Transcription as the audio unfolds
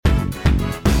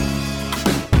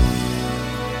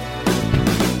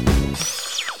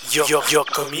Your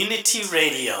community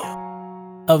radio.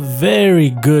 A very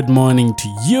good morning to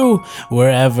you,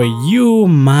 wherever you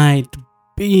might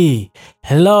be.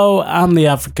 Hello, I'm the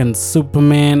African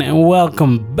Superman, and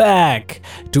welcome back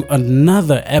to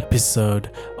another episode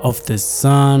of the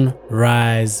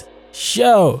Sunrise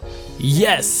Show.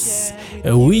 Yes,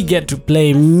 we get to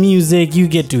play music. You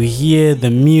get to hear the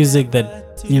music that,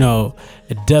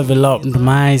 developed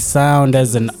my sound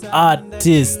as an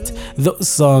artist. Those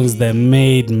songs that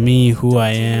made me who I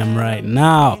am right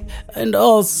now. And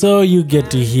also you get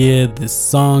to hear the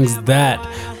songs that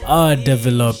are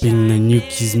developing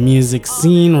Nanyuki's music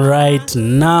scene right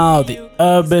now. The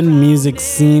urban music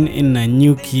scene in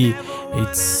Nanyuki.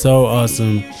 It's so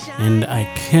awesome. And I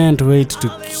can't wait to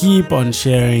keep on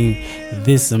sharing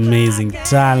this amazing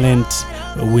talent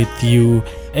with you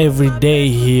every day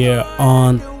here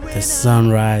on the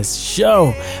Sunrise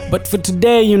Show. But for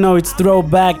today, it's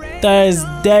Throwback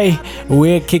Thursday.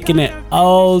 We're kicking it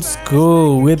old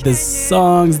school with the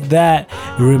songs that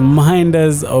remind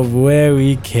us of where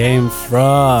we came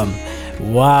from.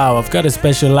 Wow, I've got a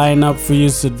special lineup for you,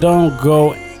 so don't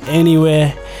go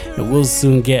anywhere. We'll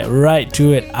soon get right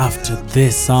to it after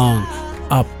this song,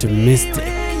 Optimistic.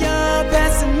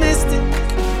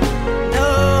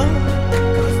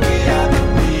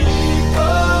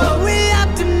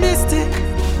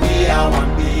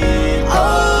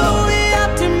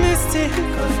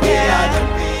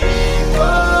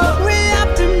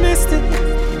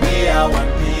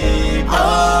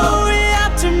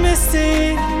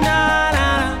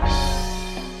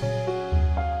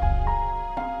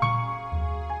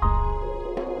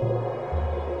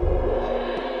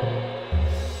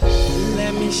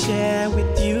 Share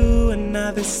with you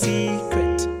another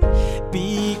secret.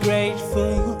 Be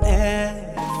grateful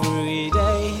every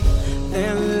day.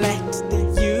 Then let the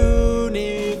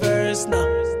universe know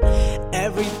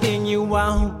everything you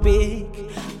want, big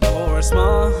or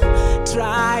small.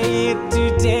 Try it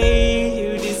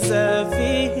today, you deserve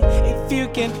it. If you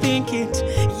can think it,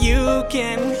 you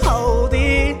can hold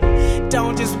it.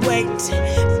 Don't just wait,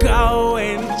 go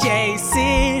and chase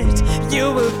it.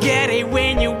 You will get it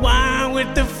when you want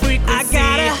with the frequency. I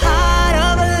got a heart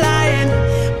of a lion,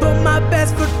 put my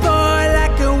best foot forward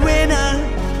like a winner.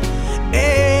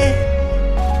 Hey,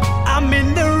 I'm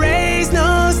in the race,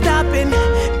 no stopping.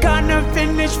 Gonna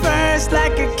finish first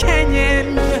like a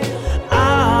Kenyan.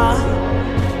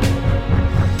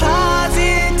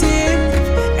 Positive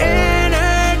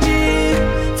energy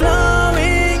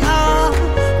flowing all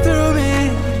through me,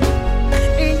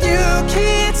 and you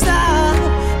can't stop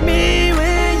me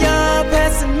when you're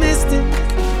pessimistic.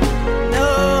 No,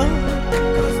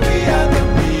 'cause we are the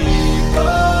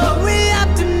people. We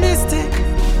optimistic.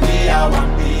 We are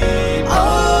one people.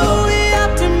 Oh, we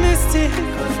optimistic.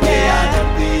 'Cause we are the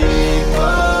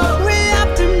people. We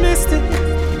optimistic.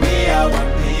 We are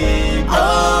one people.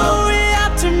 Oh, we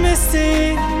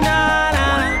optimistic. Nah,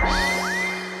 nah.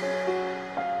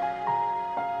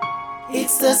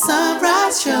 It's the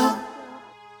Sunrise Show.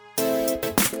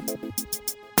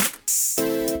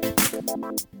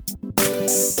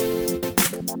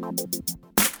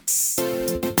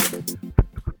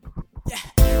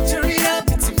 Turn it up,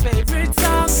 it's your favorite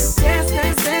song. Dance,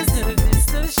 dance, dance to the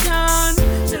distortion.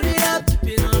 Turn it up, keep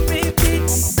it on repeat.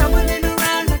 Stumbling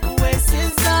around like a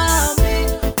wasted zombie.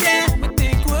 Yeah, we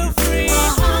think we're free.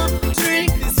 Drink,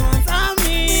 this one's on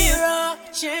me.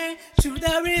 Change to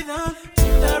the rhythm, to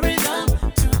the rhythm,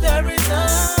 to the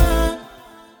rhythm.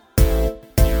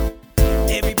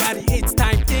 Everybody, it's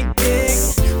time, think big.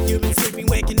 You've been sleeping,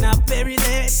 waking up very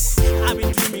late. I've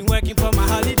been dreaming, working for my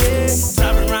holiday.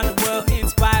 Traveling around the world,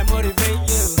 inspire, motivate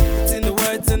you. It's in the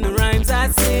words and the rhymes I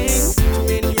sing. Too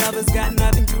many others got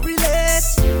nothing to relate.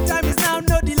 Time is now,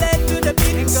 no delay to the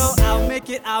beat and go. I'll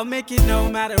make it no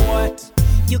matter what.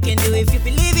 You can do it if you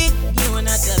believe it. You are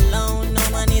not alone, no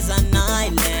man is an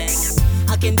island.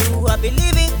 I can do, I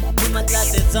believe it. With my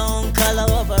glasses on, color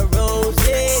of a rose.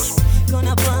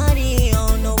 Gonna party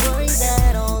on, no worries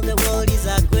at all. The world is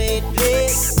a great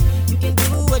place. You can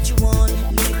do what you want,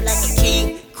 live like a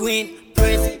king, queen,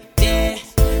 president.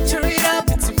 Turn it up,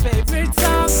 it's your favorite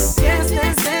song. Dance,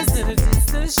 dance, dance to the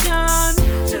distortion.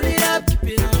 Turn it up, keep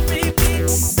it on repeat.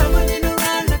 Stumbling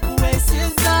around like a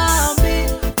wasted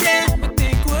zombie. Yeah, we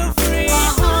think we're free.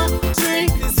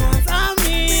 Drink, this one's on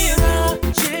me.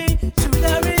 Change to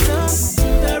the rhythm, to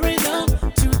the rhythm,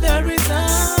 to the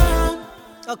rhythm.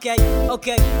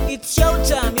 Okay, it's your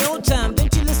time.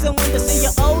 Don't you listen when they say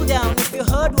you're all down. If you're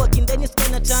hardworking, then it's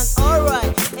gonna turn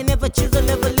alright. And never choose a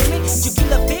level limit. You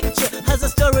kill a picture, has a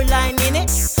storyline in it.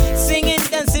 Singing,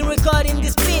 dancing, recording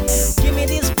this beat. Give me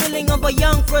this feeling of a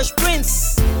young fresh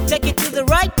prince. Take it to the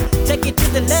right, take it to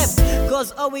the left.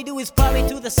 Cause all we do is party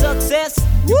to the success.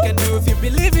 You can do if you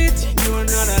believe it. You are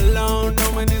not alone,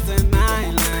 no man is an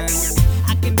island.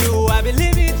 I can do, I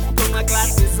believe it. Put my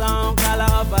glasses on, color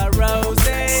of a rose.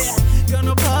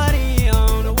 Gonna party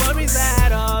on, no worries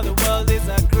at all. The world is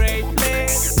a great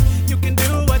place. You can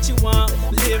do what you want,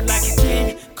 live like a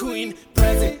king, queen,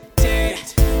 president.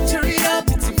 Turn it up,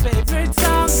 it's your favorite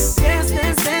song. Dance,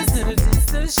 dance, dance to the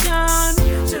distortion.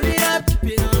 Turn it up, keep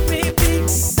it on repeat.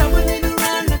 Stumbling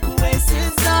around like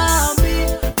oasis zombie.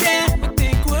 Yeah, I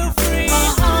think we're free.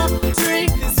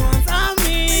 Drink, this one's on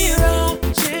me. Roll,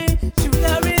 change to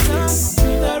the rhythm, to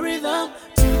the rhythm,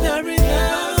 to the rhythm.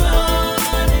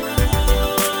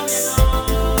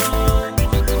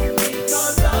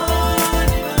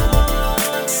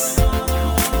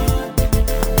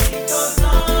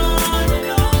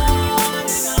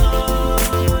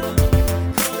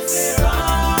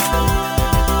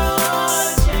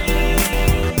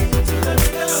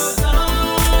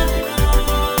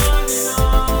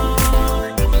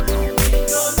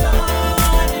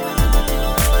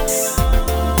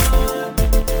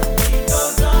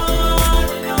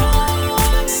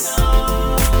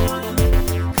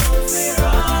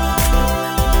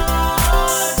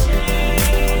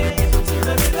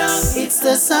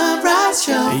 The Sunrise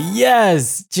Show.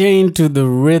 Yes, chained to the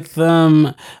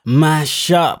rhythm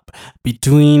mashup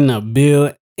between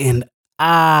Bill and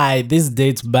I. This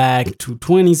dates back to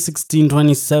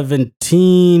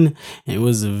 2016-2017. It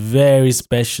was a very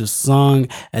special song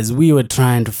as we were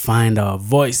trying to find our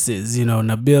voices. You know,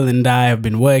 Nabil and I have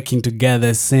been working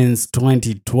together since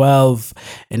 2012.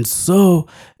 And so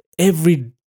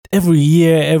every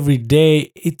year, every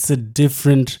day, it's a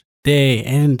different day.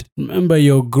 And remember,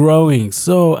 you're growing.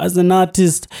 So as an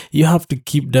artist, you have to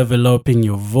keep developing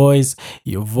your voice,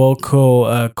 your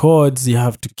vocal cords. You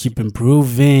have to keep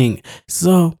improving.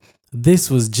 So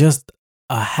this was just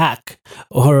a hack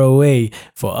or a way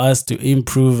for us to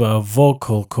improve our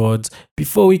vocal cords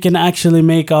before we can actually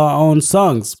make our own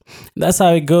songs. That's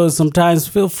how it goes. Sometimes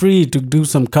feel free to do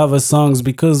some cover songs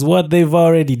because what they've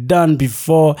already done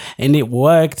before and it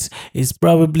worked is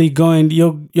probably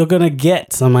you're gonna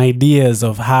get some ideas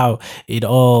of how it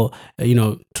all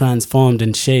transformed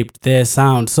and shaped their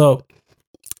sound. So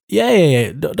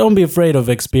yeah. Don't be afraid of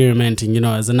experimenting,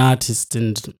 as an artist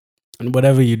and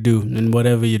whatever you do and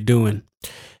whatever you're doing.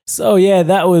 So yeah,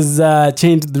 that was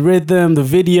Chained to the Rhythm. The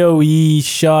video, we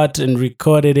shot and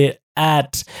recorded it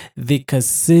at the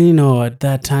casino at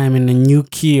that time in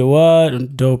Nanyuki.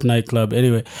 What dope nightclub.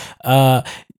 Anyway,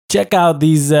 check out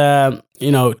these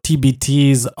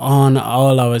TBTs on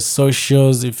all our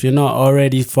socials. If you're not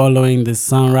already following the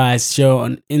Sunrise Show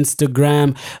on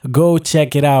Instagram, go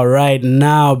check it out right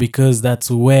now because that's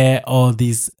where all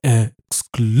these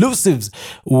exclusives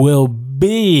will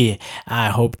be. I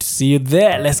hope to see you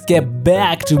there. Let's get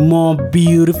back to more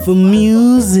beautiful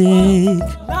music.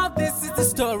 Now this is the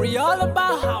story all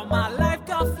about how my life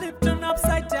got flipped and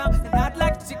upside down. And I'd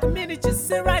like to take a minute, just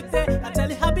sit right there. I'll tell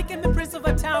you how I became the prince of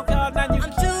a town called Nanyuki.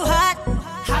 I'm too hot.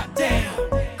 Hot damn.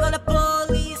 Call the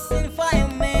police and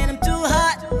fireman. I'm too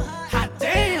hot. Hot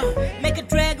damn. Make a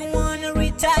dragon wanna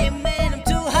retire, man. I'm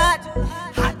too hot.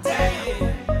 Hot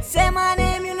damn. Say my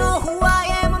name, you know who I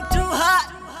am. I'm too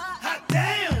hot. Hot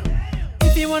damn.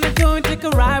 If you wanna go and take a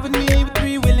ride with me, with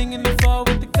three wheeling in the fall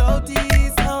with the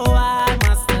goldies, oh, I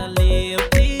must live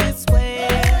this way.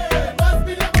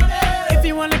 If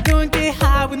you wanna go and get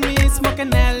high with me, smoke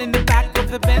an L in the back of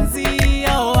the Benzie,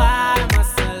 oh, I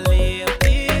must live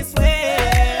this way.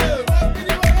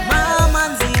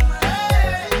 Mamanzi,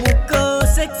 muko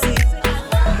sexy,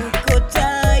 muko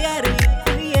tayari,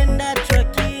 kuienda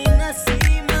trucking na si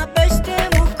mabeshte,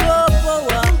 muko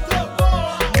poa,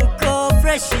 muko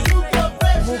freshi,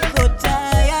 muko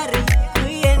tayari,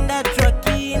 kuienda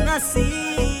trucking na si.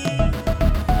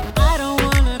 I don't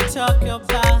wanna talk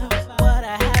about what I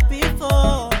had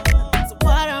before. So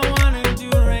what I wanna do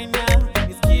right now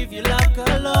is give you love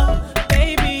galore.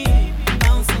 Baby,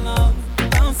 bounce along,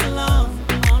 bounce along.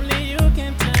 Only you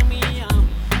can turn me on.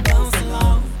 Bounce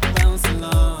along, bounce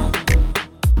along.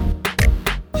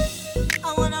 I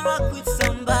wanna rock with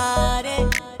somebody,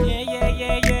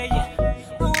 Yeah.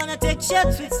 I wanna take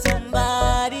shots with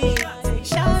somebody, Take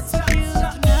shots with you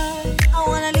tonight. I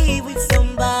wanna live with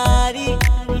somebody, I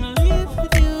wanna live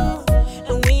with you.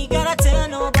 and we gotta tell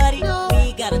nobody,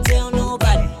 we gotta tell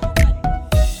nobody.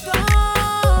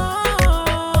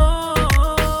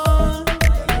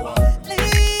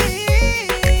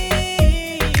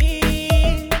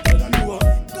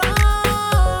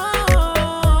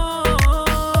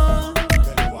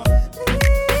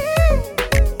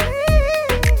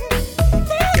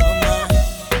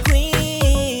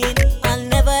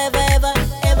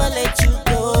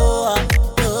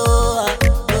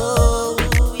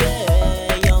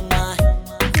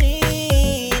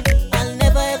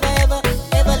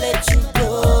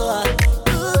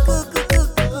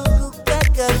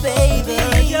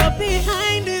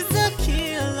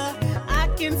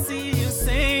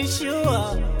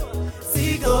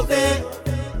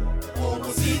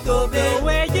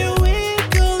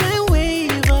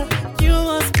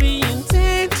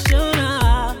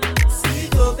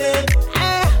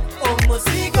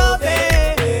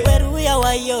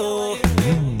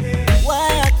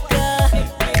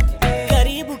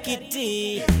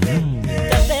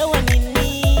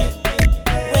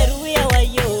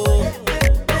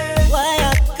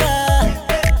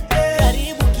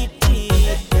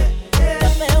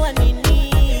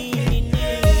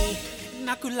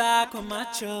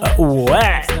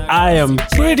 Well, I am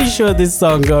pretty sure this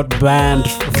song got banned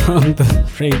from the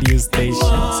radio stations.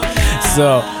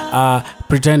 So,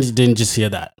 pretend you didn't just hear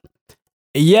that.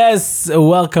 Yes,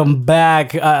 welcome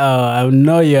back. I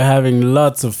know you're having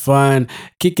lots of fun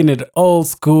kicking it old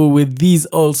school with these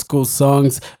old school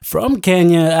songs from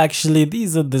Kenya. Actually,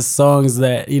 these are the songs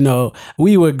that,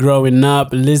 we were growing up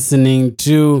listening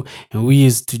to and we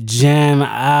used to jam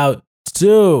out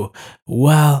to.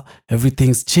 Well,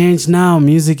 everything's changed now.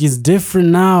 Music is different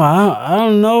now. I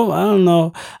don't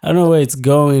know where it's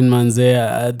going, manze.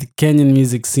 The Kenyan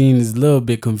music scene is a little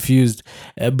bit confused,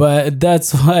 but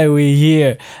that's why we're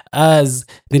here as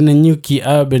the Nanyuki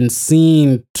urban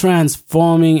scene,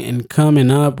 transforming and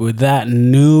coming up with that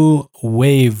new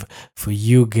wave for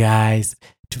you guys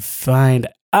to find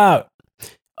out.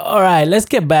 All right, let's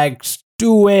get back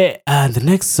to it. The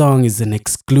next song is an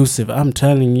exclusive. I'm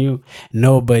telling you,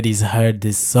 nobody's heard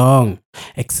this song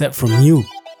except from you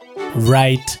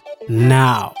right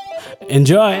now.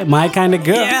 Enjoy, My Kind of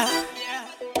Girl. Yeah.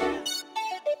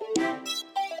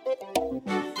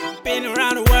 Been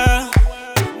around the world,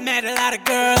 met a lot of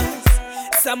girls.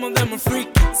 Some of them are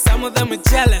freaky, some of them are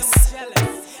jealous.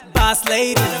 Boss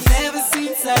lady, but I've never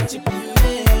seen such a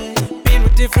beauty. Been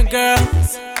with different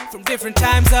girls from different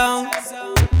time zones.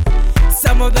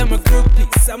 Some of them are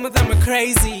groupies, some of them are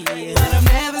crazy. But I've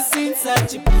never seen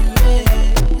such a beauty.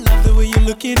 Love the way you're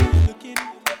looking.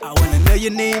 I wanna know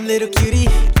your name, little cutie.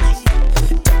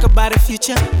 Talk about the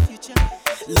future.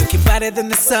 Looking better than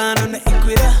the sun on the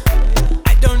equator.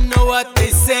 I don't know what they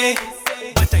say,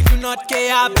 but I do not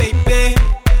care, baby.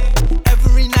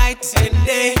 Every night and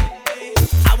day,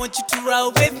 I want you to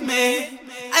roll with me.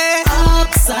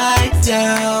 Upside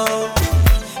down,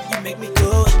 you make me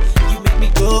go.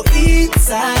 Go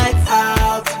inside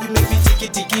out. You make me tiki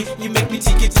tiki. You make me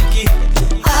tiki tiki.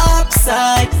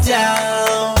 Upside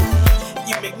down.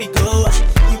 You make me go.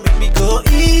 You make me go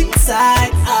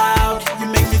inside out. You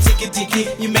make me tiki tiki.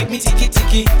 You make me tiki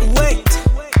tiki. Wait,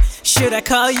 should I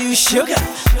call you sugar?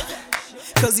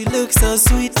 Cause you look so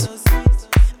sweet.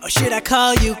 Or should I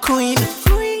call you queen?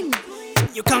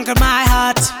 You conquer my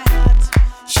heart.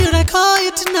 Should I call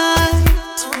you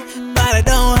tonight? But I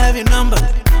don't have your number.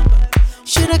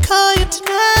 Should I call you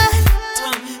tonight?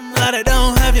 But I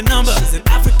don't have your number. She's an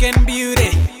African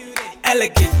beauty,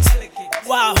 elegant.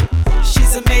 Wow,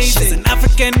 she's amazing. She's an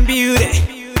African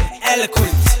beauty,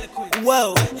 eloquent.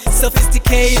 Whoa,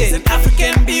 sophisticated. She's an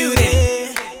African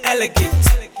beauty, elegant.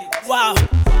 Wow,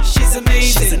 she's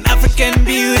amazing. She's an African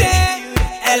beauty,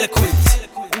 eloquent.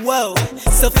 Whoa,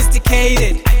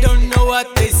 sophisticated. I don't know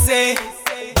what they say,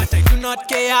 but I do not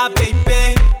care,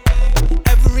 baby.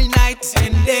 Every night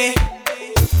and day,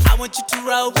 I want you to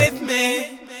roll with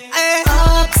me.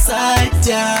 Upside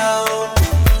down,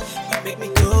 you make me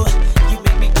go. You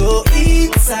make me go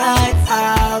inside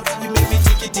out. You make me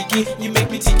tiki tiki. You make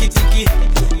me tiki tiki.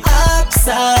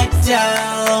 Upside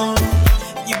down,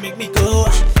 you make me go.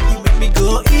 You make me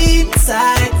go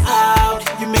inside out.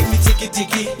 You make me tiki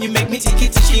tiki. You make me tiki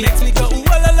tiki. She makes me go ooh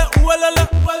la la ooh la la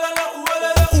ooh la la ooh la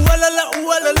la ooh la la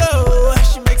ooh la la.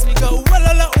 She makes me go ooh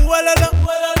la la ooh la la.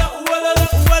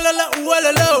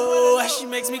 She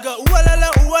makes me go walla la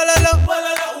walla la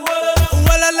walla la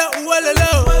walla la walla la.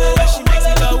 She makes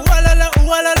me go walla la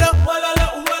walla la walla la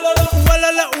walla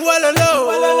la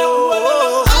walla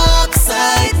la.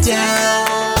 Upside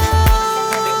down,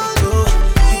 you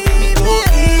make me go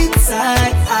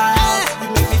inside out. You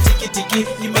make me tiki tiki,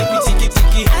 you make me tiki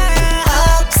tiki.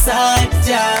 Upside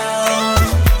down,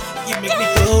 you make me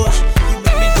go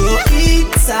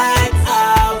inside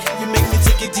out. You make me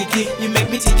tiki tiki, you make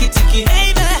me tiki tiki.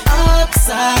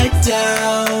 Upside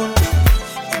down,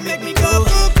 you make me go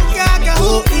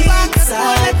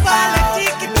inside out.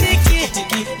 You make me tiki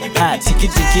tiki, you make me tiki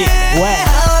tiki.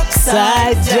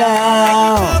 Upside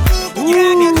down.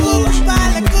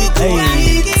 Hey,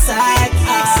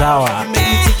 sawa.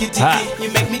 You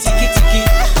make me tiki tiki.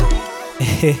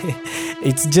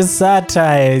 It's just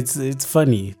satire. It's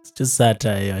funny. It's just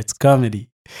satire. It's comedy.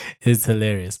 It's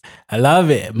hilarious. I love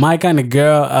it. My Kind of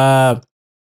Girl.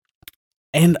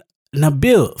 And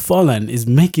Nabil Follan is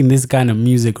making this kind of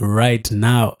music right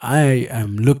now. I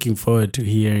am looking forward to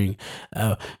hearing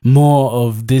more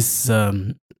of this,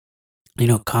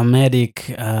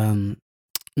 comedic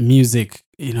music.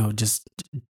 Just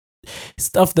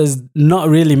stuff that's not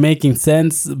really making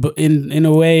sense, but in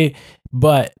a way.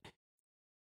 But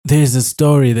there's a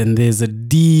story. Then there's a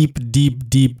deep,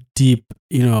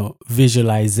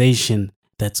 visualization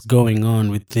that's going on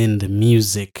within the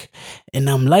music. And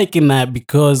I'm liking that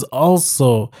because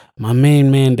also my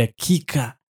main man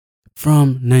Dakika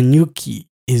from Nanyuki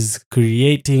is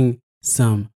creating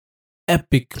some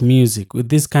epic music, with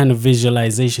this kind of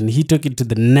visualization. He took it to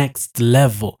the next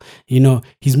level.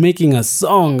 He's making a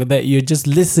song that you're just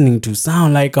listening to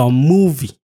sound like a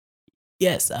movie.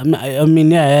 Yes, I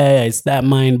mean, yeah, it's that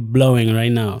mind blowing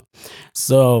right now.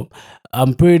 So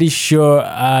I'm pretty sure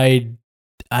I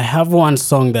have one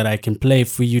song that I can play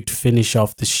for you to finish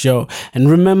off the show. And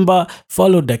remember,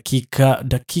 follow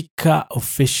Dakika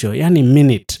Official. Yani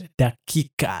Minute.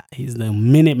 Dakika. He's the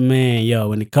minute man, yo.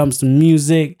 When it comes to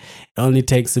music, it only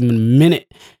takes him a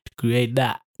minute to create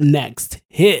that next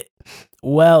hit.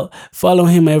 Well, follow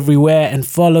him everywhere and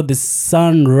follow the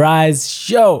Sunrise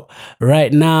Show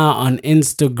right now on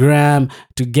Instagram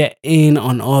to get in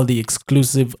on all the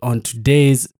exclusive on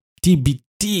today's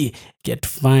TBT. Get to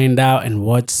find out and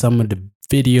watch some of the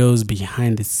videos,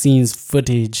 behind the scenes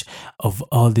footage of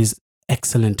all this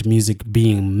excellent music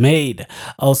being made.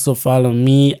 Also follow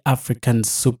me, African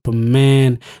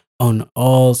Superman, on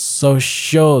all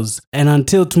socials. And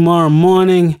until tomorrow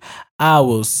morning, I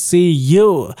will see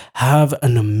you. Have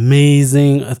an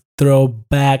amazing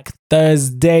throwback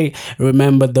Thursday.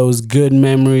 Remember those good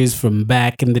memories from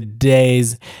back in the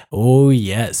days. Oh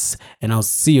yes. And I'll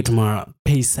see you tomorrow.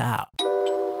 Peace out.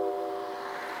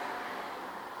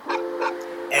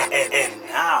 And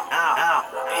now,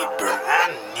 a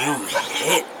brand new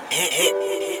hit.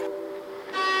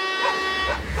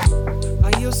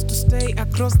 I used to stay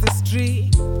across the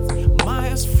street,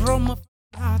 miles from a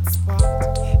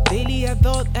hotspot. Daily I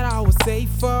thought that I was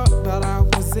safer, but I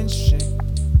wasn't sure.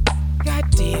 God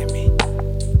damn it,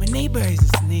 my neighbor is a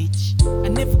snitch. I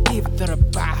never gave a thought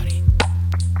about it.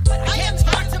 I can't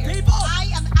talk to people. I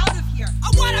am out of here.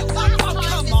 I want to talk. Oh,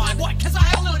 come on. What? Because I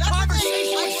have a little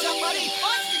conversation with somebody.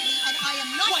 Constantly, and I am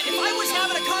not. What? If I was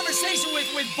having a conversation with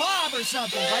Bob or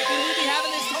something, right? Would we be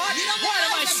having this talk? What?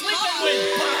 Am I sleeping with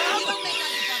Bob?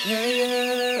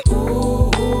 Yeah. Ooh,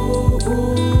 ooh,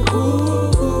 ooh, ooh,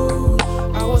 ooh.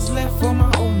 I was left for my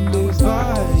own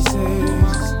devices.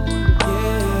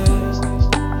 Yes.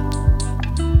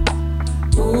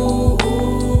 Ooh,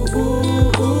 ooh,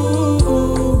 ooh, ooh,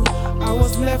 ooh. I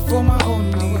was left for my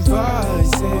own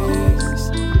devices.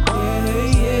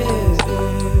 Yeah.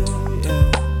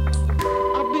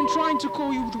 I've been trying to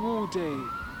call you the whole day,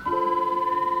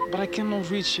 but I cannot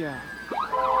reach you.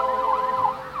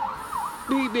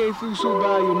 Baby, I feel so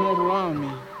bad you're not around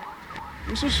me.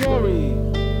 I'm so sorry.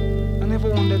 I never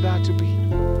wanted that to be.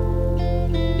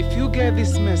 If you get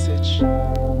this message,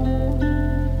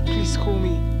 please call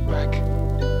me back.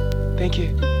 Thank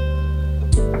you.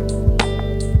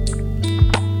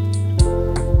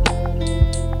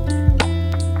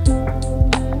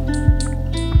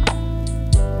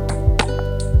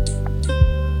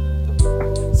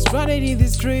 Stranded in the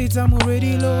streets, I'm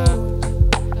already lost.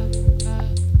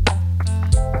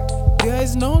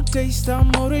 There's no taste, I'm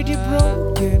already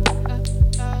broken.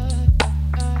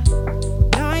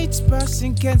 Nights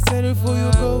passing, can't settle for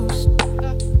your ghost.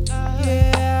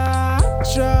 Yeah,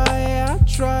 I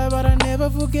try, but I never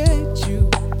forget you.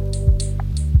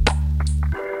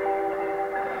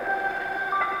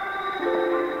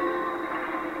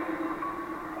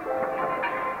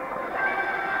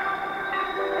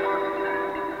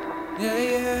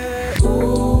 Yeah.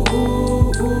 Ooh,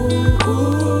 ooh, ooh,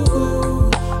 ooh,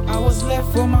 ooh. I was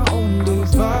left for my own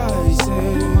devices.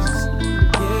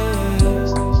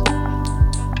 Yes.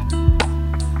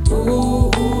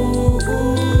 Ooh, ooh,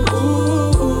 ooh,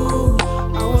 ooh, ooh.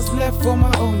 I was left for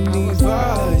my own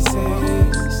devices.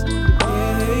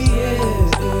 Yeah.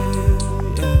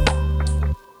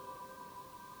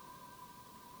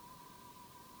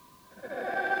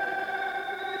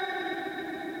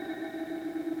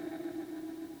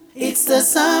 It's the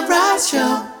Sunrise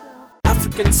Show.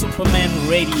 African Superman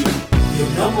Radio. Your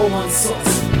number one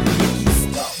source for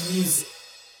music.